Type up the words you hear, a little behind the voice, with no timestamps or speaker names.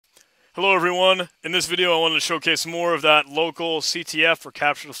Hello everyone. In this video I wanted to showcase more of that local CTF or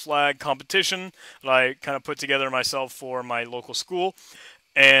Capture the Flag competition that I kind of put together myself for my local school.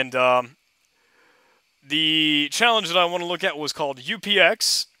 And the challenge that I want to look at was called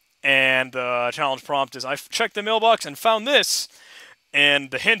UPX. And the challenge prompt is I checked the mailbox and found this.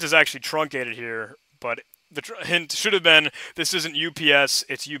 And the hint is actually truncated here. But the hint should have been this isn't UPS,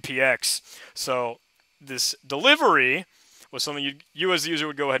 it's UPX. So this delivery was something you as the user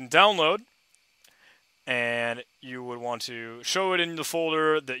would go ahead and download, and you would want to show it in the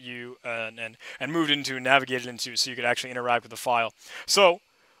folder that you and move it into, navigate it into, so you could actually interact with the file. So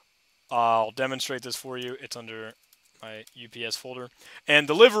I'll demonstrate this for you. It's under my UPS folder, and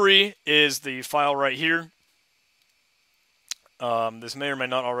delivery is the file right here. This may or may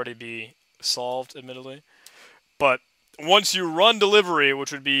not already be solved, admittedly, but once you run delivery,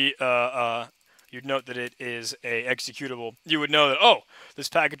 which would be you'd note that it is a executable. You would know that, oh, this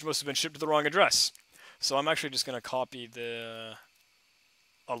package must have been shipped to the wrong address. So I'm actually just going to copy a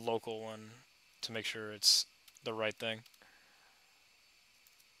local one to make sure it's the right thing.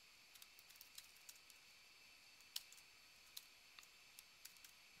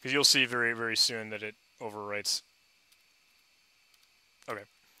 Because you'll see very, very soon that it overwrites. Okay.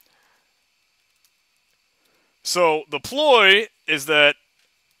 So the ploy is that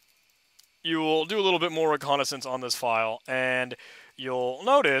you will do a little bit more reconnaissance on this file, and you'll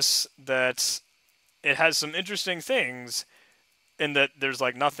notice that it has some interesting things in that there's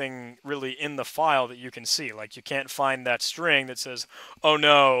like nothing really in the file that you can see. Like you can't find that string that says, oh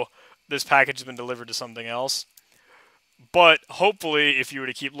no, this package has been delivered to something else. But hopefully, if you were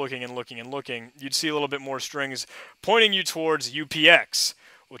to keep looking and looking and looking, you'd see a little bit more strings pointing you towards UPX,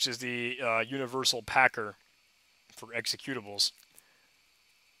 which is the universal packer for executables.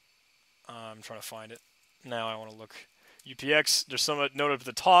 I'm trying to find it. Now I want to look. UPX, there's some note at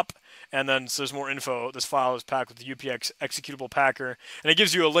the top, and then there's more info. This file is packed with the UPX executable packer, and it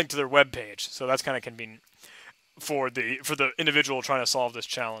gives you a link to their web page. So that's kind of convenient for the individual trying to solve this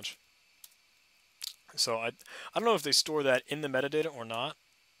challenge. So I don't know if they store that in the metadata or not.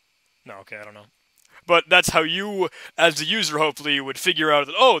 No, okay, I don't know. But that's how you, as the user, hopefully, would figure out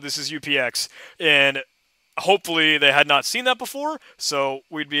that, oh, this is UPX, and hopefully they had not seen that before, so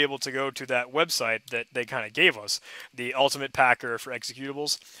we'd be able to go to that website that they kind of gave us, the Ultimate Packer for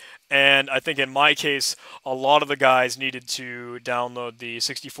executables. And I think in my case, a lot of the guys needed to download the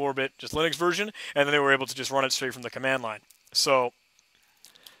 64-bit, just Linux version, and then they were able to just run it straight from the command line. So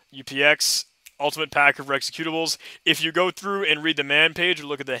UPX, Ultimate Packer for executables. If you go through and read the man page or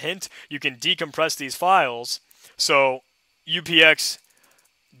look at the hint, you can decompress these files. So UPX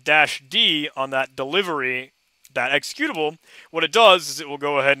 -D on that delivery, that executable, what it does is it will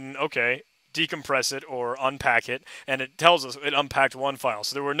go ahead and, okay, decompress it or unpack it, and it tells us it unpacked one file.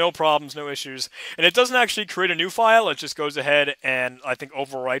 So there were no problems, no issues, and it doesn't actually create a new file, it just goes ahead and I think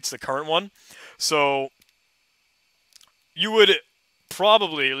overwrites the current one. So you would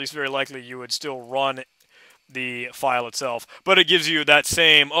probably, at least very likely, you would still run the file itself, but it gives you that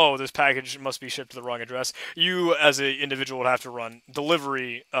same, oh, this package must be shipped to the wrong address. You, as an individual, would have to run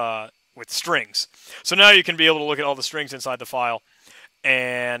delivery with strings. So now you can be able to look at all the strings inside the file,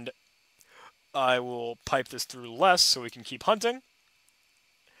 and I will pipe this through less so we can keep hunting.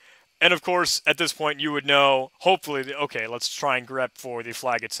 And of course, at this point, you would know, hopefully, okay, let's try and grep for the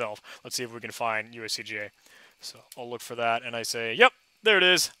flag itself. Let's see if we can find USCGA. So I'll look for that, and I say, yep, there it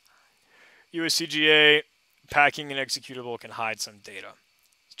is. USCGA. Packing an executable can hide some data.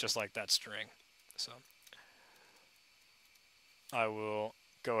 It's just like that string. So I will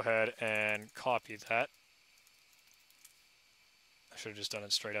go ahead and copy that. I should have just done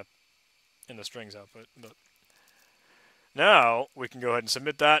it straight up in the strings output. But now we can go ahead and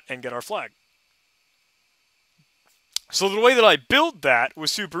submit that and get our flag. So the way that I built that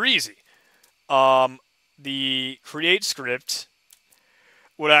was super easy. The create script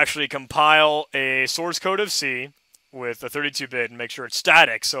would actually compile a source code of C with a 32-bit and make sure it's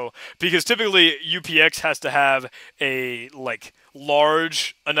static. So because typically UPX has to have a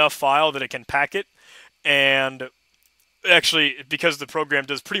large enough file that it can pack it, and actually because the program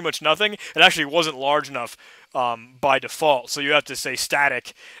does pretty much nothing, it actually wasn't large enough by default. So you have to say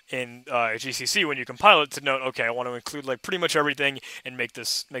static in GCC when you compile it to note, okay, I want to include pretty much everything and make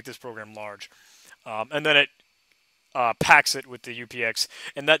this program large, and then it packs it with the UPX,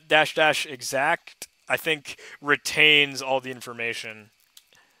 and that -- exact I think retains all the information.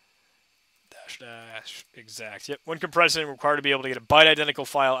 -- exact. Yep. When compressing, required to be able to get a byte identical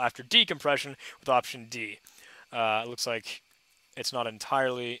file after decompression with option D. It looks like it's not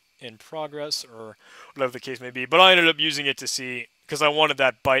entirely in progress or whatever the case may be, but I ended up using it to see because I wanted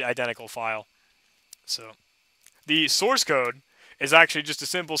that byte identical file. So the source code is actually just a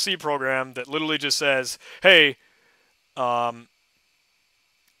simple C program that literally just says, hey,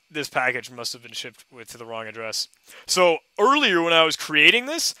 this package must have been shipped to the wrong address. So earlier when I was creating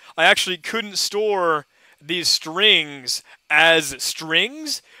this, I actually couldn't store these strings as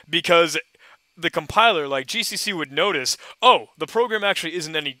strings because the compiler, like GCC, would notice, oh, the program actually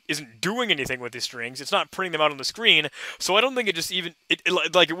isn't doing anything with these strings. It's not printing them out on the screen. So I don't think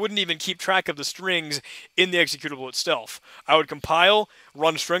it wouldn't even keep track of the strings in the executable itself. I would compile,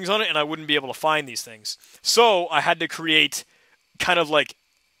 run strings on it, and I wouldn't be able to find these things. So I had to create kind of like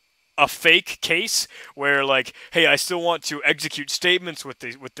a fake case where, like, hey, I still want to execute statements with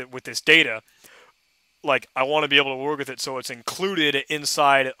this data. Like, I want to be able to work with it so it's included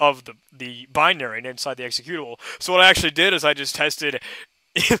inside of the binary and inside the executable. So what I actually did is I just tested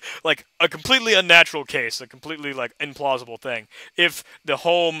like a completely unnatural case, a completely like implausible thing. If the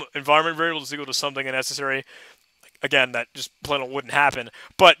home environment variable is equal to something unnecessary, again, that just plain wouldn't happen.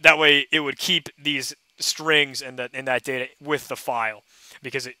 But that way it would keep these strings and that data with the file,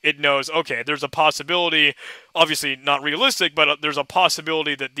 because it knows, okay, there's a possibility, obviously not realistic, but there's a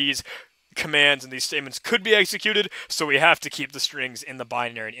possibility that these commands and these statements could be executed, so we have to keep the strings in the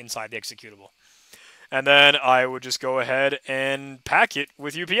binary inside the executable. And then I would just go ahead and pack it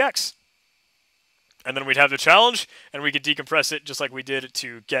with UPX. And then we'd have the challenge, and we could decompress it just like we did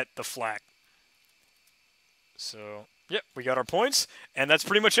to get the flag. So, yep, we got our points, and that's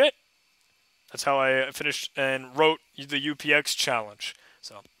pretty much it. That's how I finished and wrote the UPX challenge.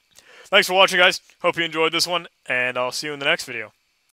 So, thanks for watching, guys. Hope you enjoyed this one, and I'll see you in the next video.